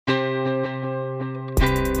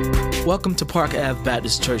Welcome to Park Ave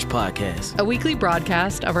Baptist Church Podcast, a weekly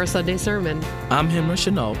broadcast of our Sunday sermon. I'm Henry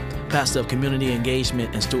Chenault, pastor of community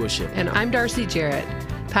engagement and stewardship. And I'm Darcy Jarrett,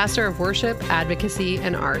 pastor of worship, advocacy,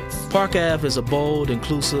 and arts. Park Ave is a bold,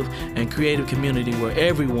 inclusive, and creative community where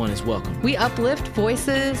everyone is welcome. We uplift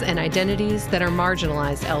voices and identities that are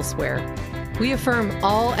marginalized elsewhere. We affirm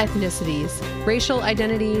all ethnicities, racial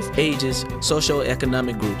identities, ages,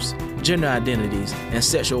 socioeconomic groups, gender identities, and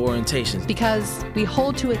sexual orientations. Because we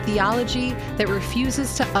hold to a theology that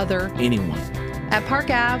refuses to other anyone. At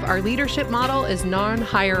Park Ave, our leadership model is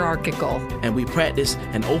non-hierarchical. And we practice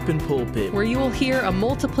an open pulpit where you will hear a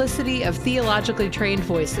multiplicity of theologically trained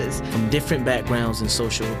voices from different backgrounds and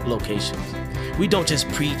social locations. We don't just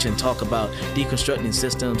preach and talk about deconstructing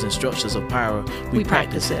systems and structures of power. We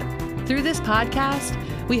practice it. Through this podcast,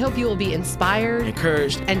 we hope you will be inspired,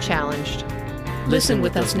 encouraged, and challenged. Listen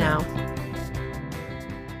with us now.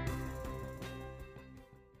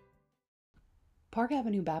 Park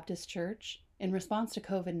Avenue Baptist Church, in response to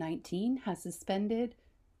COVID-19, has suspended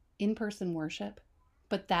in-person worship,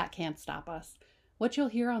 but that can't stop us. What you'll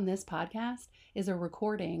hear on this podcast is a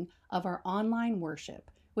recording of our online worship,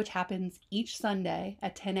 which happens each Sunday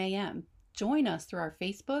at 10 a.m. Join us through our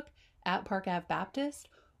Facebook at Park Ave Baptist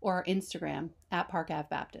or our Instagram at Park Ave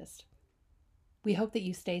Baptist. We hope that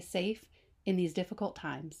you stay safe in these difficult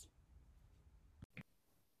times.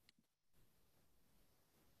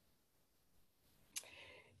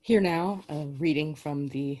 Here now, a reading from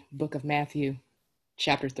the book of Matthew,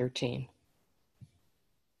 chapter 13.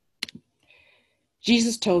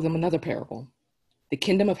 Jesus told them another parable. The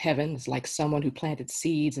kingdom of heaven is like someone who planted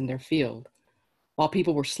seeds in their field. While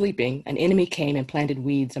people were sleeping, an enemy came and planted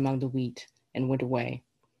weeds among the wheat and went away.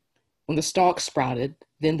 When the stalks sprouted,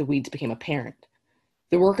 then the weeds became apparent.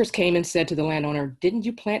 The workers came and said to the landowner, "Didn't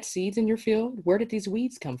you plant seeds in your field? Where did these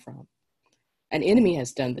weeds come from?" "An enemy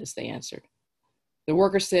has done this," they answered. The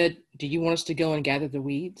worker said, "Do you want us to go and gather the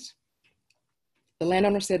weeds?" The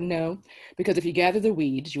landowner said, "No, because if you gather the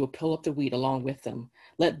weeds, you will pull up the wheat along with them.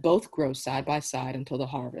 Let both grow side by side until the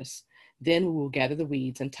harvest. Then we will gather the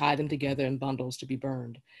weeds and tie them together in bundles to be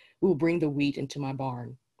burned. We will bring the wheat into my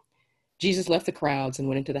barn." Jesus left the crowds and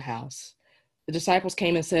went into the house. The disciples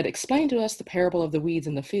came and said, "Explain to us the parable of the weeds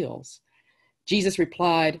in the fields." Jesus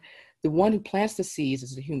replied, "The one who plants the seeds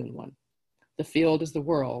is the human one. The field is the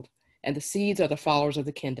world, and the seeds are the followers of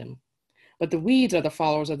the kingdom. But the weeds are the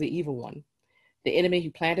followers of the evil one. The enemy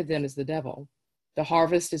who planted them is the devil. The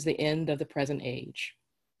harvest is the end of the present age.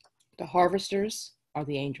 The harvesters are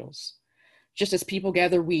the angels. Just as people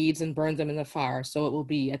gather weeds and burn them in the fire, so it will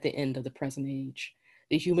be at the end of the present age.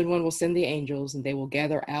 The human one will send the angels, and they will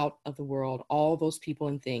gather out of the world all those people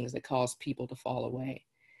and things that cause people to fall away.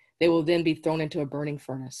 They will then be thrown into a burning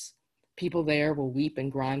furnace. People there will weep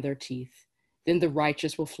and grind their teeth. Then the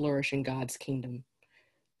righteous will flourish in God's kingdom.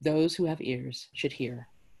 Those who have ears should hear.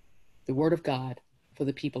 The word of God for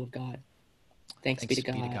the people of God. Thanks be to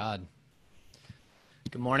God.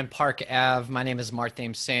 Good morning, Park Ave. My name is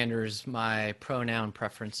Marthame Sanders. My pronoun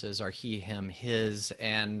preferences are he, him, his,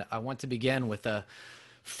 and I want to begin with a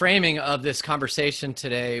framing of this conversation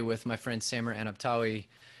today with my friend Samer Anabtawi,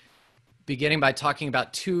 beginning by talking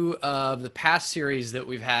about two of the past series that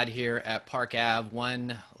we've had here at Park Ave.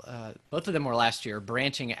 One, both of them were last year.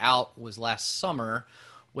 Branching Out was last summer,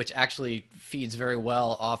 which actually feeds very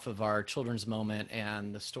well off of our children's moment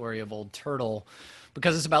and the story of Old Turtle,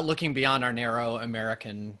 because it's about looking beyond our narrow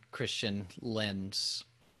American Christian lens.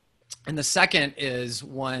 And the second is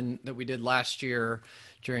one that we did last year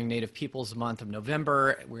during Native Peoples Month of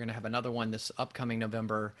November. We're going to have another one this upcoming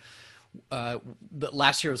November. But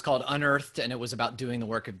last year was called Unearthed, and it was about doing the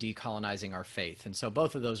work of decolonizing our faith. And so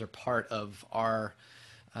both of those are part of our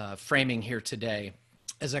framing here today.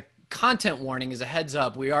 As a content warning, as a heads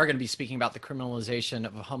up, we are going to be speaking about the criminalization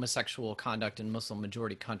of homosexual conduct in Muslim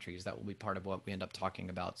majority countries. That will be part of what we end up talking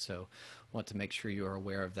about. So I want to make sure you are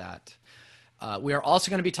aware of that. We are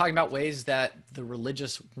also going to be talking about ways that the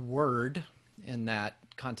religious word in that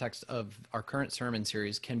context of our current sermon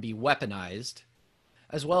series can be weaponized,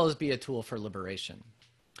 as well as be a tool for liberation.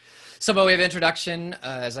 So by way of introduction,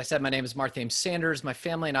 as I said, my name is Marthame Sanders. My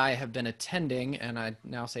family and I have been attending, and I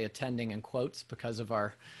now say attending in quotes because of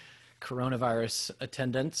our coronavirus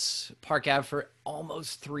attendance, Park Ave for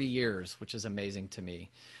almost 3 years, which is amazing to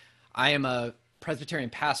me. I am a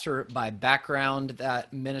Presbyterian pastor by background.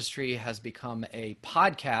 That ministry has become a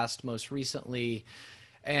podcast most recently,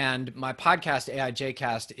 and my podcast,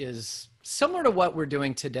 AIJcast, is similar to what we're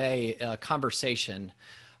doing today, a conversation,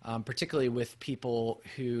 particularly with people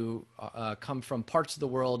who come from parts of the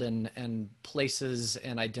world and places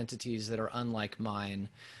and identities that are unlike mine.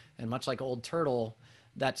 And much like Old Turtle,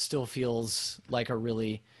 that still feels like a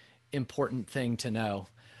really important thing to know.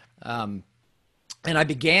 And I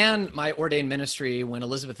began my ordained ministry when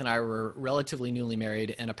Elizabeth and I were relatively newly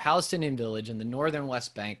married in a Palestinian village in the northern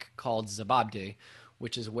West Bank called Zababdi,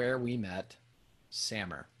 which is where we met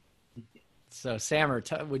Samer. So Samer,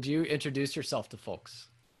 would you introduce yourself to folks?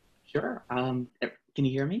 Sure. Can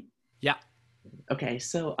you hear me? Yeah. Okay,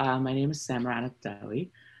 so my name is Samer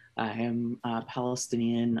Anakdawi. I am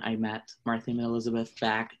Palestinian. I met Martha and Elizabeth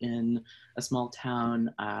back in a small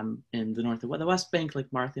town in the north of the West Bank,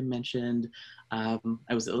 like Martha mentioned. I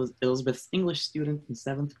was Elizabeth's English student in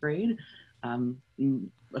 7th grade.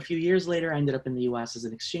 A few years later, I ended up in the US as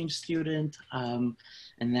an exchange student, and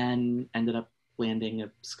then ended up landing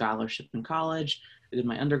a scholarship in college. I did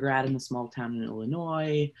my undergrad in a small town in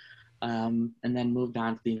Illinois, and then moved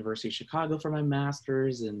on to the University of Chicago for my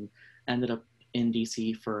master's, and ended up in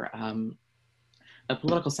DC for a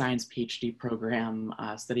political science PhD program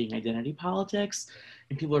studying identity politics.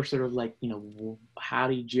 And people are sort of like, you know, how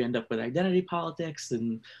did you end up with identity politics,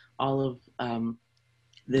 and all of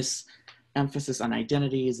this emphasis on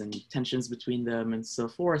identities and tensions between them and so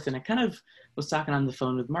forth. And I kind of was talking on the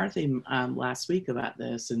phone with Martha last week about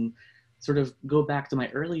this, and sort of go back to my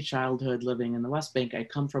early childhood living in the West Bank. I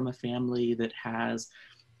come from a family that has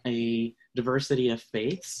a diversity of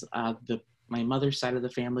faiths. My mother's side of the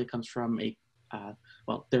family comes from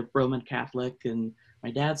they're Roman Catholic, and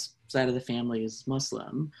my dad's side of the family is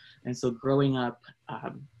Muslim. And so growing up,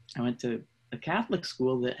 I went to a Catholic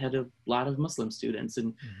school that had a lot of Muslim students,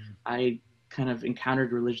 and I kind of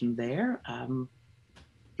encountered religion there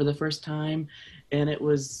for the first time. And it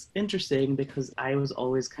was interesting because I was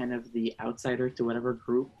always kind of the outsider to whatever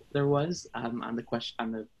group there was on the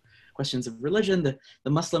questions of religion. The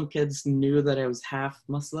Muslim kids knew that I was half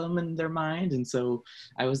Muslim in their mind, and so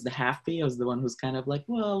I was the halfie. I was the one who's kind of like,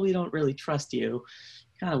 well, we don't really trust you,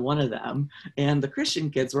 kind of one of them. And the Christian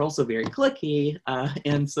kids were also very cliquey,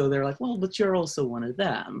 and so they're like, well, but you're also one of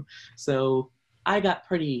them. So I got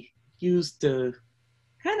pretty used to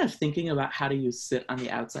kind of thinking about how do you sit on the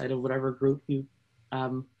outside of whatever group you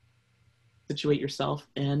situate yourself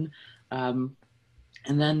in. And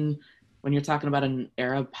then when you're talking about an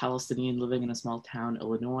Arab Palestinian living in a small town,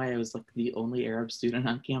 Illinois, I was like the only Arab student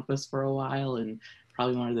on campus for a while, and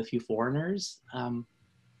probably one of the few foreigners.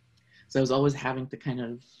 So I was always having to kind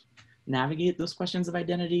of navigate those questions of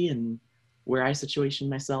identity and where I situation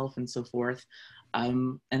myself and so forth.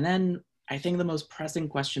 And then I think the most pressing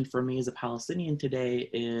question for me as a Palestinian today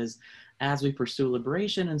is, as we pursue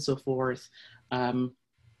liberation and so forth,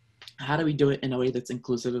 how do we do it in a way that's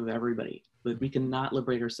inclusive of everybody? That we cannot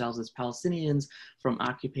liberate ourselves as Palestinians from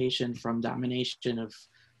occupation, from domination of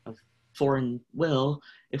foreign will,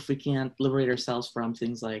 if we can't liberate ourselves from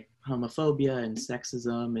things like homophobia and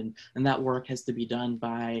sexism, and that work has to be done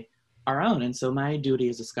by our own. And so my duty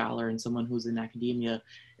as a scholar and someone who's in academia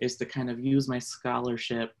is to kind of use my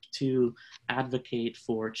scholarship to advocate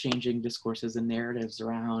for changing discourses and narratives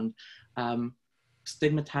around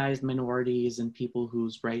stigmatized minorities and people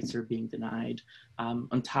whose rights are being denied,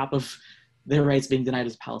 on top of their rights being denied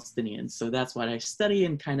as Palestinians. So that's what I study,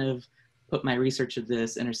 and kind of put my research at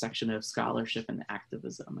this intersection of scholarship and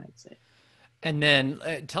activism, I'd say. And then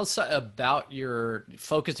tell us about your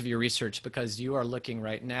focus of your research, because you are looking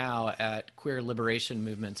right now at queer liberation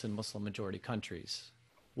movements in Muslim majority countries,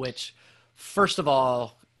 which, first of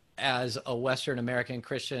all, as a Western American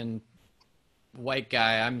Christian white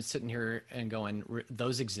guy, I'm sitting here and going,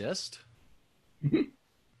 those exist?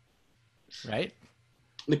 Right?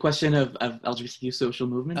 The question of LGBTQ social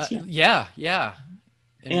movements? Yeah.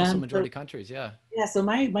 In Muslim And majority countries, yeah. Yeah, so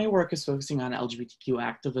my work is focusing on LGBTQ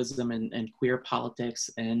activism and queer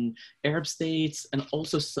politics in Arab states, and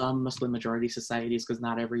also some Muslim majority societies, because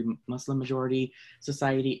not every Muslim majority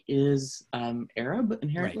society is Arab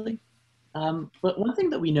inherently. Right. But one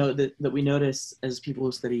thing that we know that we notice as people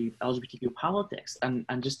who study LGBTQ politics and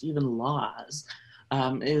just even laws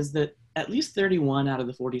is that at least 31 out of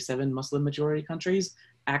the 47 Muslim majority countries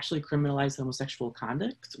actually criminalize homosexual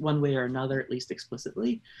conduct one way or another, at least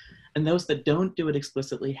explicitly. And those that don't do it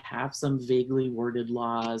explicitly have some vaguely worded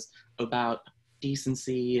laws about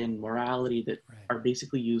decency and morality that are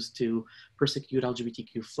basically used to persecute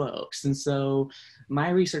LGBTQ folks. And so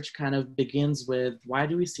my research kind of begins with, why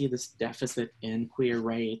do we see this deficit in queer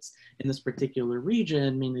rights in this particular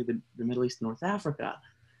region, mainly the Middle East, North Africa?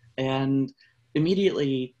 And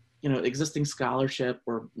immediately, existing scholarship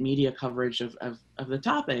or media coverage of the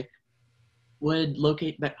topic would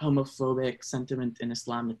locate that homophobic sentiment in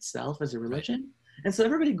Islam itself as a religion. Right. And so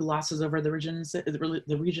everybody glosses over the region and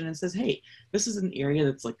says, hey, this is an area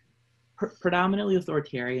that's like predominantly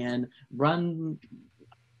authoritarian, run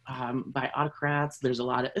by autocrats. There's a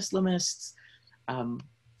lot of Islamists.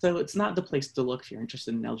 So it's not the place to look if you're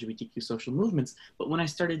interested in LGBTQ social movements. But when I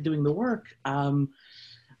started doing the work,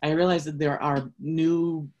 I realized that there are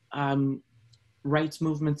new rights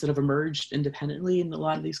movements that have emerged independently in a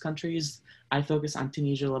lot of these countries. I focus on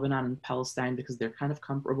Tunisia, Lebanon, and Palestine because they're kind of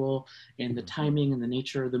comparable in the timing and the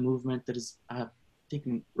nature of the movement that is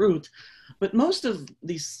taking root. But most of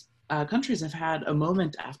these countries have had a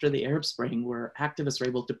moment after the Arab Spring where activists were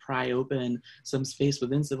able to pry open some space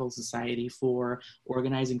within civil society for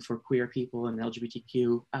organizing for queer people and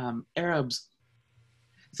LGBTQ Arabs.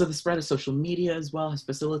 So the spread of social media as well has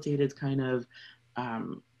facilitated kind of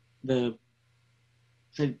the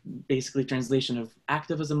basically translation of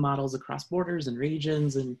activism models across borders and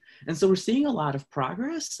regions. And so we're seeing a lot of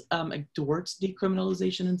progress towards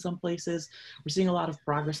decriminalization in some places. We're seeing a lot of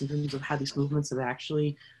progress in terms of how these movements have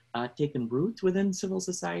actually taken root within civil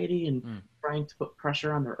society and trying to put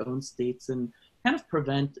pressure on their own states and kind of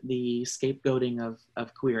prevent the scapegoating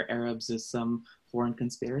of queer Arabs as some foreign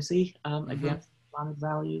conspiracy against Islamic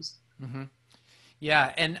values.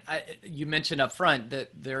 Yeah, and you mentioned up front that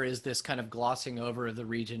there is this kind of glossing over the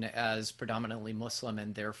region as predominantly Muslim,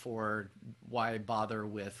 and therefore why bother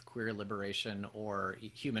with queer liberation or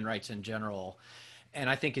human rights in general?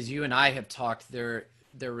 And I think as you and I have talked, there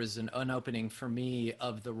was an unopening for me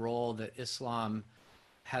of the role that Islam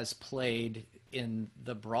has played in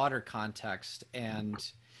the broader context. And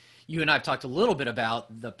you and I have talked a little bit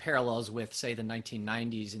about the parallels with, say, the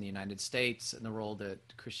 1990s in the United States and the role that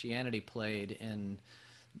Christianity played in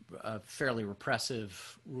fairly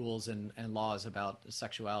repressive rules and laws about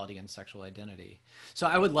sexuality and sexual identity. So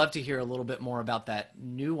I would love to hear a little bit more about that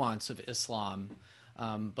nuance of Islam,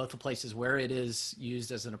 both the places where it is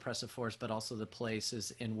used as an oppressive force, but also the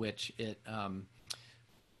places in which it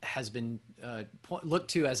has been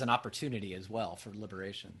looked to as an opportunity as well for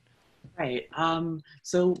liberation. Right.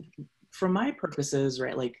 So for my purposes,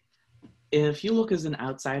 right, like if you look as an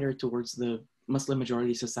outsider towards the Muslim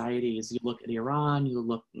majority societies, you look at Iran,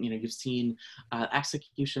 you've seen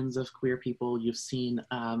executions of queer people, you've seen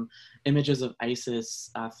images of ISIS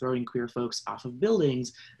throwing queer folks off of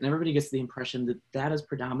buildings, and everybody gets the impression that that is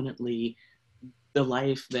predominantly the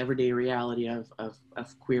life, the everyday reality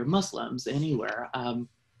of queer Muslims anywhere.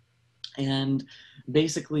 And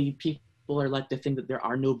basically people are led to think that there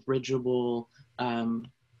are no bridgeable,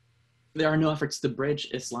 there are no efforts to bridge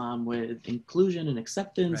Islam with inclusion and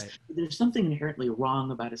acceptance. Right. There's something inherently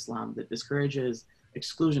wrong about Islam that discourages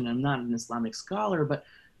exclusion. I'm not an Islamic scholar, but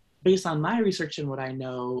based on my research and what I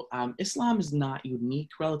know, Islam is not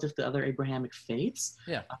unique relative to other Abrahamic faiths.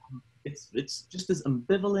 Yeah. It's just as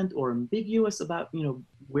ambivalent or ambiguous about,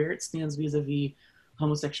 where it stands vis-a-vis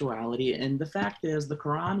homosexuality. And the fact is, the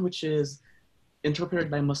Quran, which is interpreted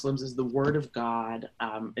by Muslims as the word of God,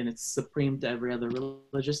 and it's supreme to every other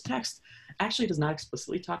religious text, actually does not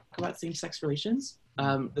explicitly talk about same-sex relations,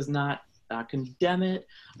 does not condemn it.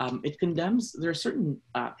 It condemns, there are certain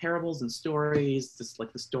parables and stories, just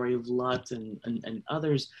like the story of Lot and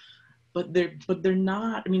others, but they're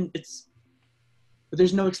not,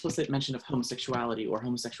 there's no explicit mention of homosexuality or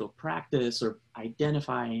homosexual practice or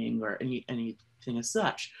identifying or anything as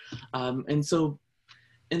such. And so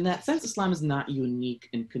in that sense, Islam is not unique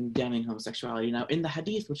in condemning homosexuality. Now, in the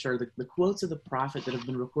hadith, which are the quotes of the prophet that have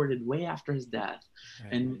been recorded way after his death,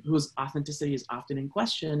 right, and whose authenticity is often in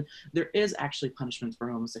question, there is actually punishment for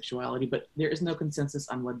homosexuality, but there is no consensus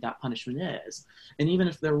on what that punishment is. And even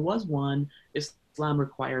if there was one, Islam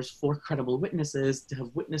requires 4 credible witnesses to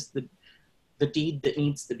have witnessed the deed that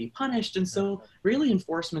needs to be punished. And so really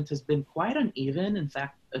enforcement has been quite uneven. In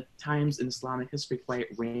fact, at times in Islamic history, quite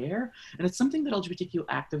rare. And it's something that LGBTQ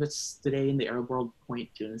activists today in the Arab world point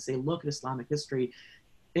to and say, look at Islamic history.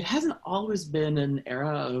 It hasn't always been an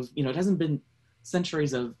era of, it hasn't been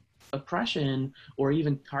centuries of oppression or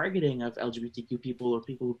even targeting of LGBTQ people or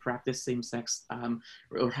people who practice same-sex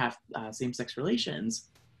or have same-sex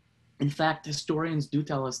relations. In fact, historians do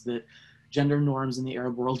tell us that gender norms in the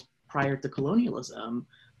Arab world prior to colonialism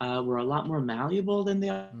were a lot more malleable than they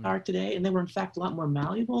are today. And they were in fact a lot more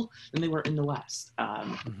malleable than they were in the West.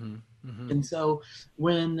 And so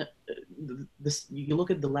when you look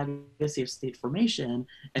at the legacy of state formation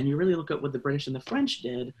and you really look at what the British and the French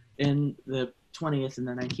did in the 20th and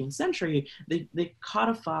the 19th century, they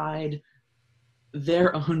codified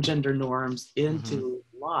their own gender norms into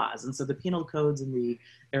laws. And so the penal codes in the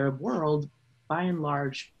Arab world, by and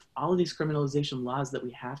large, all of these criminalization laws that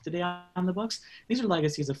we have today on the books, these are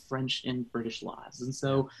legacies of French and British laws. And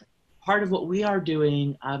so part of what we are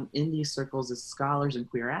doing in these circles as scholars and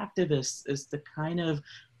queer activists is to kind of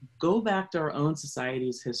go back to our own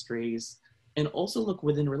society's histories and also look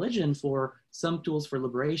within religion for some tools for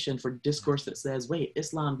liberation, for discourse that says, wait,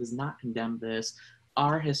 Islam does not condemn this.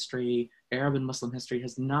 Our history, Arab and Muslim history,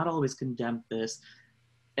 has not always condemned this.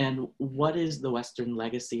 And what is the Western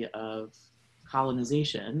legacy of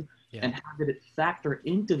colonization? Yeah. And how did it factor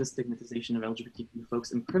into the stigmatization of LGBTQ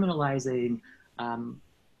folks and criminalizing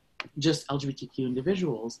just LGBTQ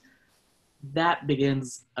individuals? That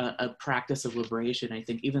begins a practice of liberation, I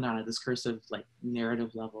think, even on a discursive, like,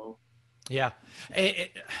 narrative level. Yeah,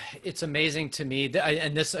 it's amazing to me.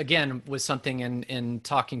 And this, again, was something in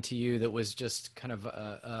talking to you that was just kind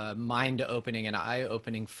of mind-opening and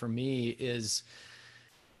eye-opening for me is,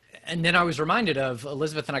 and then I was reminded of,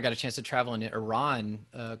 Elizabeth and I got a chance to travel in Iran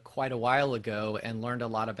quite a while ago and learned a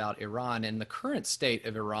lot about Iran. And the current state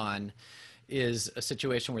of Iran is a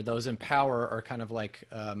situation where those in power are kind of like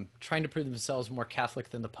trying to prove themselves more Catholic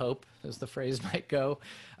than the Pope, as the phrase might go,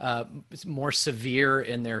 more severe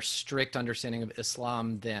in their strict understanding of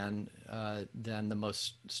Islam than the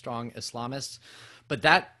most strong Islamists. But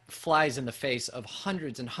that flies in the face of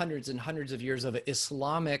hundreds and hundreds and hundreds of years of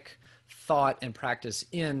Islamic thought and practice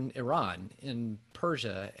in Iran, in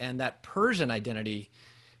Persia, and that Persian identity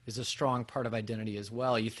is a strong part of identity as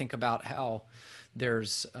well. You think about how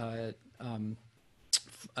there's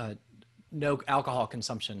no alcohol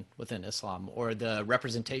consumption within Islam, or the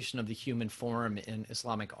representation of the human form in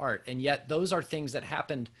Islamic art. And yet those are things that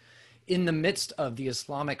happened in the midst of the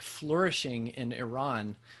Islamic flourishing in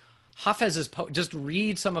Iran. Hafez's just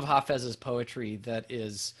read some of Hafez's poetry that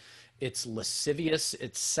is, it's lascivious,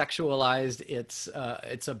 it's sexualized,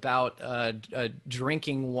 it's about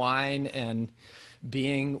drinking wine and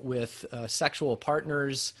being with sexual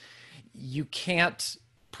partners. You can't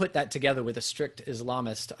put that together with a strict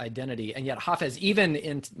Islamist identity. And yet Hafez, even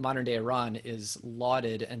in modern day Iran, is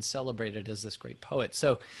lauded and celebrated as this great poet.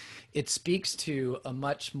 So it speaks to a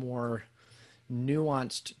much more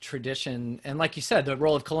nuanced tradition. And like you said, the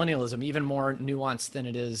role of colonialism, even more nuanced than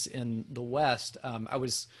it is in the West. I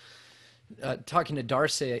was talking to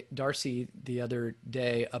Darcy the other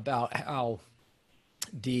day about how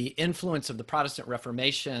the influence of the Protestant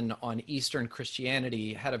Reformation on Eastern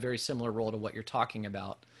Christianity had a very similar role to what you're talking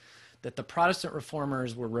about, that the Protestant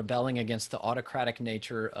reformers were rebelling against the autocratic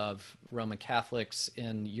nature of Roman Catholics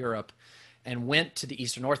in Europe and went to the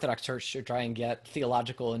Eastern Orthodox Church to try and get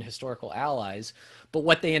theological and historical allies. But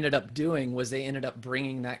what they ended up doing was they ended up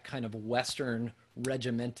bringing that kind of Western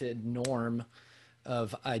regimented norm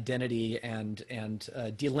of identity and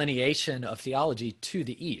delineation of theology to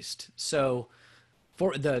the East. So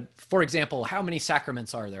for example, how many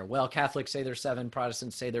sacraments are there? Well, Catholics say there's 7,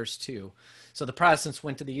 Protestants say there's 2. So the Protestants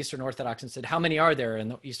went to the Eastern Orthodox and said, how many are there? And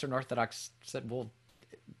the Eastern Orthodox said, well,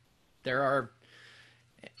 there are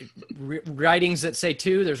writings that say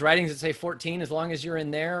 2, there's writings that say 14. As long as you're in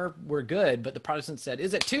there, we're good. But the Protestants said,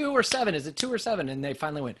 is it 2 or 7? Is it 2 or 7? And they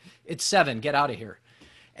finally went, it's 7, get out of here.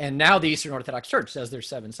 And now the Eastern Orthodox Church says there's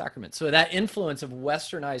 7 sacraments. So that influence of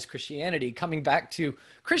westernized Christianity coming back to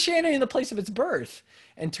Christianity in the place of its birth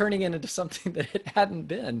and turning it into something that it hadn't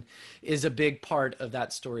been is a big part of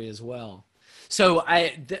that story as well. So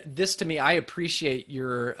this to me, I appreciate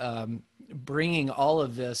your bringing all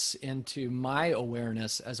of this into my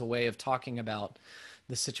awareness as a way of talking about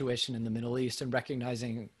the situation in the Middle East and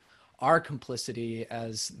recognizing our complicity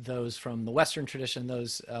as those from the Western tradition,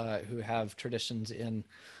 those who have traditions in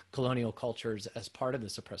colonial cultures as part of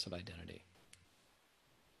this oppressive identity.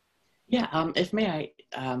 Yeah, if may I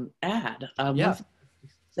add, yeah. One thing to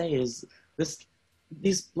say is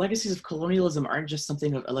these legacies of colonialism aren't just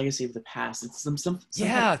something of a legacy of the past. It's something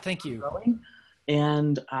yeah, thank you. Growing.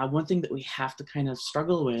 And one thing that we have to kind of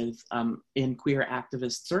struggle with in queer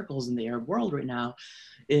activist circles in the Arab world right now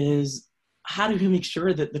is how do we make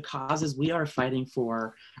sure that the causes we are fighting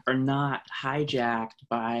for are not hijacked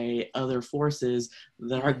by other forces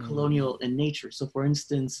that are colonial in nature? So for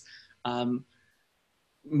instance,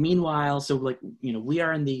 meanwhile, so like, you know, we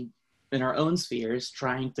are in our own spheres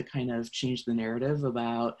trying to kind of change the narrative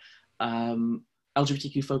about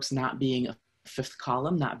LGBTQ folks not being a fifth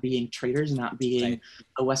column, not being traitors, not being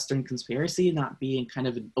a Western conspiracy, not being kind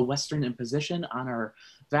of a Western imposition on our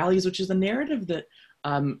values, which is a narrative that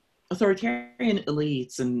authoritarian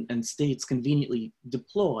elites and states conveniently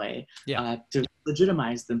deploy to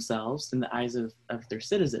legitimize themselves in the eyes of their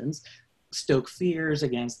citizens, stoke fears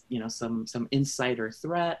against, you know, some insider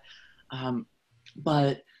threat.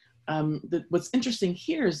 What's interesting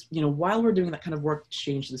here is, you know, while we're doing that kind of work to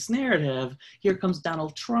change this narrative, here comes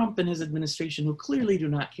Donald Trump and his administration, who clearly do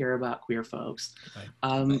not care about queer folks.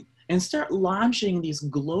 And start launching these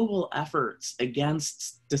global efforts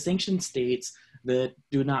against to sanction states that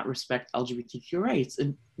do not respect LGBTQ rights.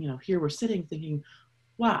 And, you know, here we're sitting thinking,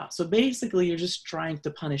 wow, so basically you're just trying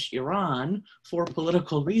to punish Iran for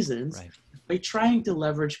political reasons, Right. by trying to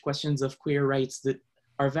leverage questions of queer rights that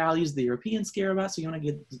are values the Europeans care about, so you want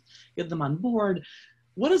to get them on board.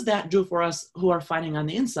 What does that do for us who are fighting on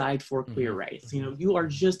the inside for queer rights? You know, you are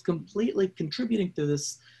just completely contributing to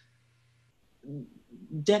this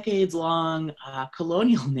decades-long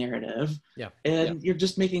colonial narrative, and you're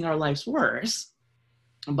just making our lives worse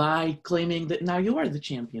by claiming that now you are the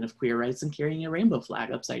champion of queer rights and carrying a rainbow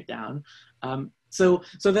flag upside down. So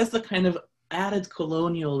that's the kind of added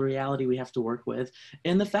colonial reality we have to work with.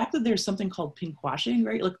 And the fact that there's something called pinkwashing,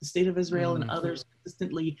 right? Like the State of Israel and others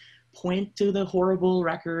consistently point to the horrible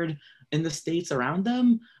record in the states around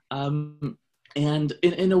them, and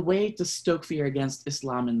in a way to stoke fear against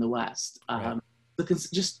Islam in the West. Because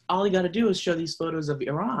just all you got to do is show these photos of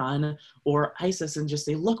Iran or ISIS and just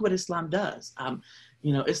say, look what Islam does.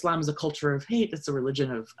 You know, Islam is a culture of hate. It's a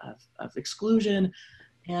religion of exclusion.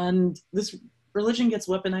 And this religion gets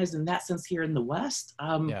weaponized in that sense here in the West.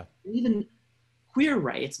 Even queer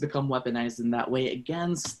rights become weaponized in that way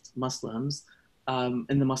against Muslims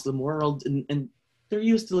in the Muslim world. And they're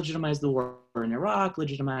used to legitimize the war in Iraq,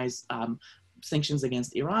 legitimize sanctions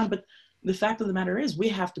against Iran. But the fact of the matter is we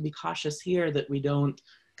have to be cautious here that we don't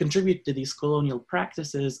contribute to these colonial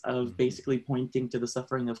practices of basically pointing to the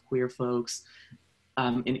suffering of queer folks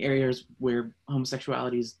in areas where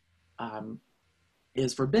homosexuality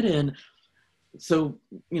is forbidden. So,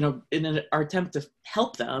 you know, in our attempt to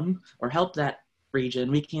help them or help that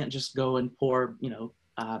region, we can't just go and pour, you know,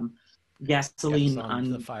 gasoline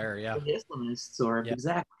on the fire, the Islamists or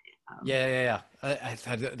exactly.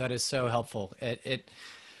 That is so helpful.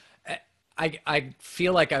 I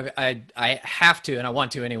feel like I have to, and I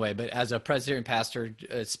want to anyway, but as a Presbyterian pastor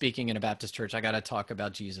speaking in a Baptist church, I got to talk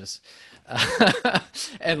about Jesus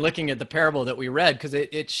and looking at the parable that we read, because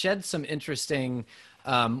it sheds some interesting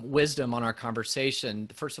wisdom on our conversation.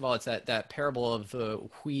 First of all, it's that parable of the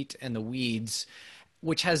wheat and the weeds,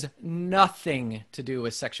 which has nothing to do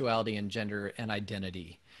with sexuality and gender and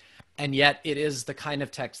identity. And yet it is the kind of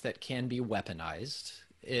text that can be weaponized.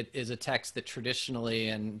 It is a text that traditionally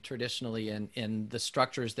in the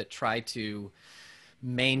structures that try to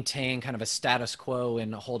maintain kind of a status quo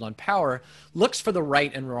and hold on power, looks for the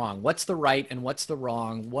right and wrong. What's the right and what's the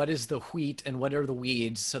wrong? What is the wheat and what are the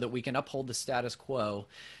weeds, so that we can uphold the status quo?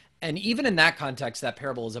 And even in that context, that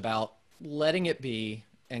parable is about letting it be,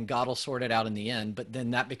 and God will sort it out in the end. But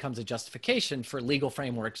then that becomes a justification for legal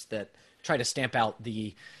frameworks that try to stamp out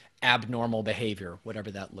the abnormal behavior,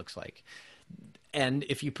 whatever that looks like. And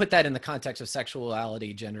if you put that in the context of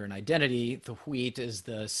sexuality, gender, and identity, the wheat is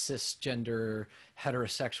the cisgender,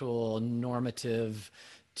 heterosexual, normative,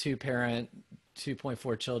 two-parent,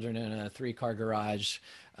 2.4 children in a 3-car garage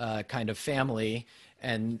kind of family,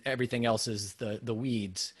 and everything else is the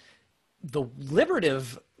weeds. The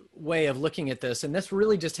liberative way of looking at this, and this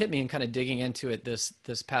really just hit me in kind of digging into it this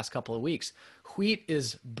past couple of weeks, wheat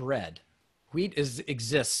is bread. Wheat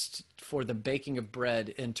exists for the baking of bread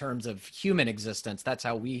in terms of human existence. That's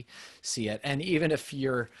how we see it. And even if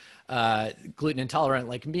you're gluten intolerant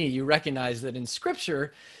like me, you recognize that in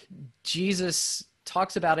Scripture, Jesus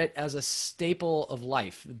talks about it as a staple of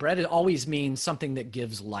life. Bread always means something that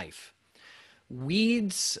gives life.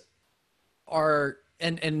 Weeds are,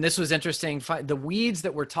 and this was interesting, the weeds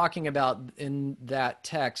that we're talking about in that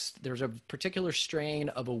text, there's a particular strain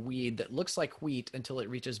of a weed that looks like wheat until it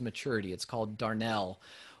reaches maturity. It's called darnel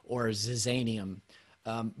or zizanium.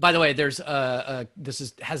 By the way, there's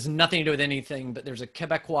has nothing to do with anything, but there's a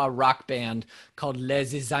Quebecois rock band called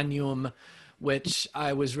Les Zizanium, which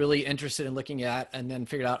I was really interested in looking at, and then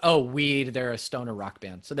figured out, oh, weed, they're a stoner rock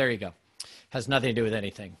band. So there you go. Has nothing to do with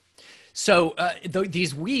anything. So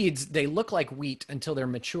these weeds, they look like wheat until they're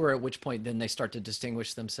mature, at which point then they start to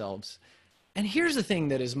distinguish themselves. And here's the thing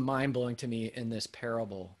that is mind-blowing to me in this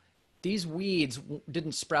parable. These weeds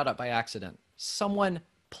didn't sprout up by accident. Someone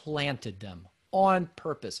planted them on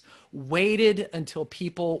purpose, waited until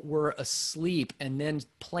people were asleep, and then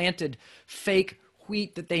planted fake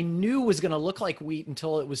wheat that they knew was going to look like wheat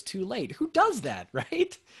until it was too late. Who does that,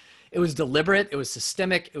 right? It was deliberate, it was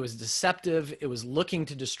systemic, it was deceptive, it was looking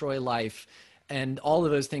to destroy life. And all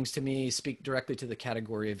of those things to me speak directly to the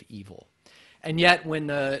category of evil. And yet when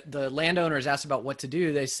the landowner is asked about what to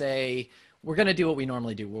do, they say, we're going to do what we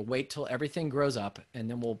normally do. We'll wait till everything grows up, and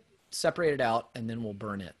then we'll separate it out, and then we'll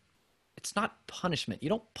burn it. It's not punishment. You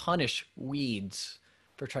don't punish weeds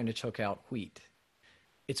for trying to choke out wheat.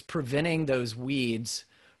 It's preventing those weeds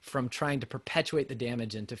from trying to perpetuate the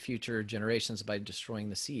damage into future generations by destroying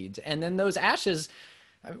the seeds. And then those ashes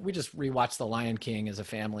we just rewatched The Lion King as a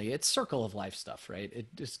family. It's circle of life stuff, right? It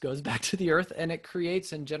just goes back to the earth and it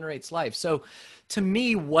creates and generates life. So to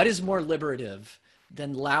me, what is more liberative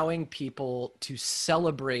than allowing people to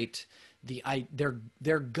celebrate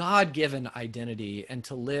their God-given identity and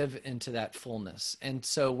to live into that fullness? And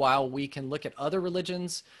so while we can look at other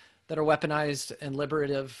religions that are weaponized and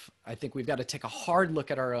liberative, I think we've got to take a hard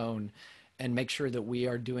look at our own and make sure that we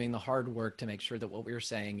are doing the hard work to make sure that what we're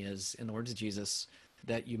saying is, in the words of Jesus,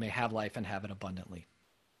 that you may have life and have it abundantly.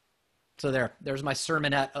 So there's my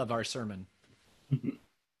sermonette of our sermon.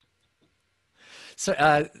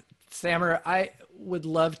 So Samer, I would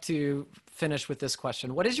love to finish with this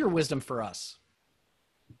question. What is your wisdom for us?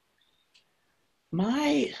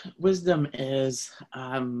 My wisdom is,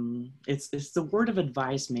 it's the word of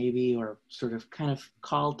advice maybe, or sort of kind of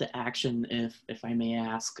call to action, if I may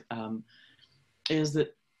ask, is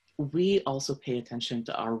that we also pay attention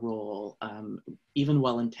to our role. Even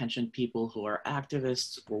well-intentioned people who are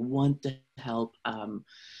activists or want to help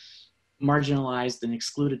marginalized and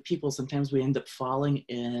excluded people, sometimes we end up falling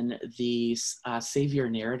in these savior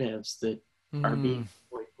narratives that are being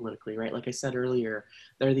deployed politically, right? Like I said earlier,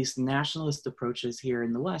 there are these nationalist approaches here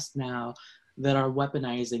in the West now that are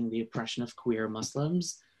weaponizing the oppression of queer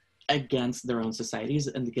Muslims against their own societies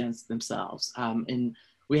and against themselves. And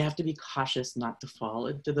we have to be cautious not to fall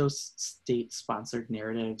into those state-sponsored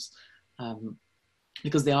narratives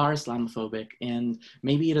because they are Islamophobic. And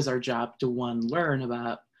maybe it is our job to, one, learn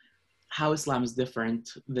about how Islam is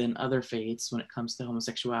different than other faiths when it comes to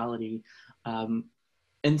homosexuality.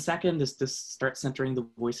 And second is to start centering the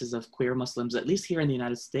voices of queer Muslims, at least here in the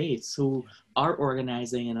United States, who are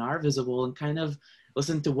organizing and are visible, and kind of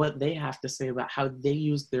listen to what they have to say about how they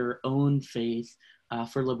use their own faith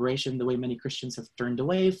for liberation, the way many Christians have turned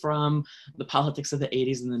away from the politics of the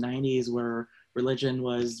 80s and the 90s, where religion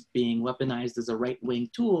was being weaponized as a right-wing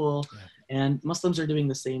tool. And Muslims are doing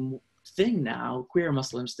the same thing now, queer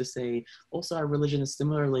Muslims, to say also our religion is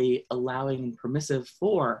similarly allowing and permissive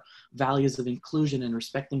for values of inclusion and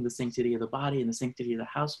respecting the sanctity of the body and the sanctity of the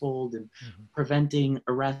household, and preventing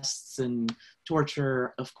arrests and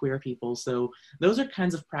torture of queer people. So those are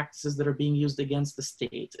kinds of practices that are being used against the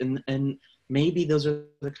state, and maybe those are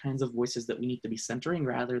the kinds of voices that we need to be centering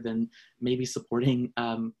rather than maybe supporting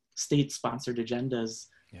state-sponsored agendas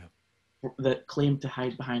that claim to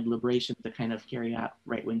hide behind liberation to kind of carry out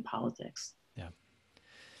right-wing politics. Yeah.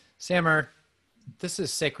 Samer, this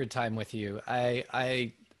is sacred time with you.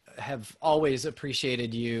 I have always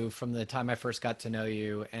appreciated you from the time I first got to know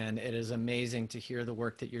you, and it is amazing to hear the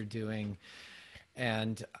work that you're doing.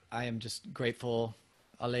 And I am just grateful.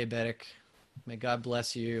 Ale Berek. May God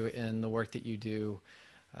bless you in the work that you do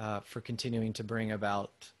for continuing to bring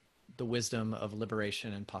about the wisdom of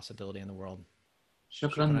liberation and possibility in the world.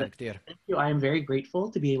 Shukran. Thank you. I am very grateful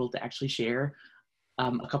to be able to actually share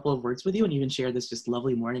a couple of words with you, and even share this just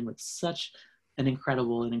lovely morning with such an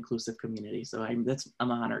incredible and inclusive community. So I'm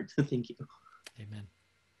honored. Thank you. Amen.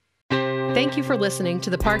 Thank you for listening to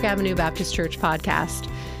the Park Avenue Baptist Church podcast.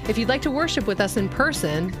 If you'd like to worship with us in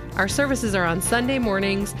person, our services are on Sunday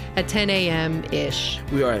mornings at 10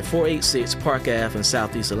 a.m.-ish. We are at 486 Park Ave in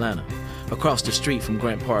Southeast Atlanta, across the street from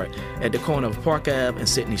Grant Park, at the corner of Park Ave and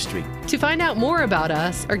Sydney Street. To find out more about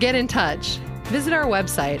us or get in touch, visit our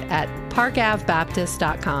website at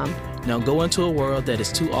parkavbaptist.com. Now go into a world that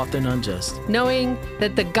is too often unjust, knowing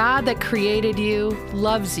that the God that created you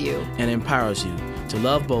loves you and empowers you to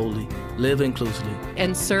love boldly, live inclusively,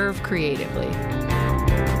 and serve creatively.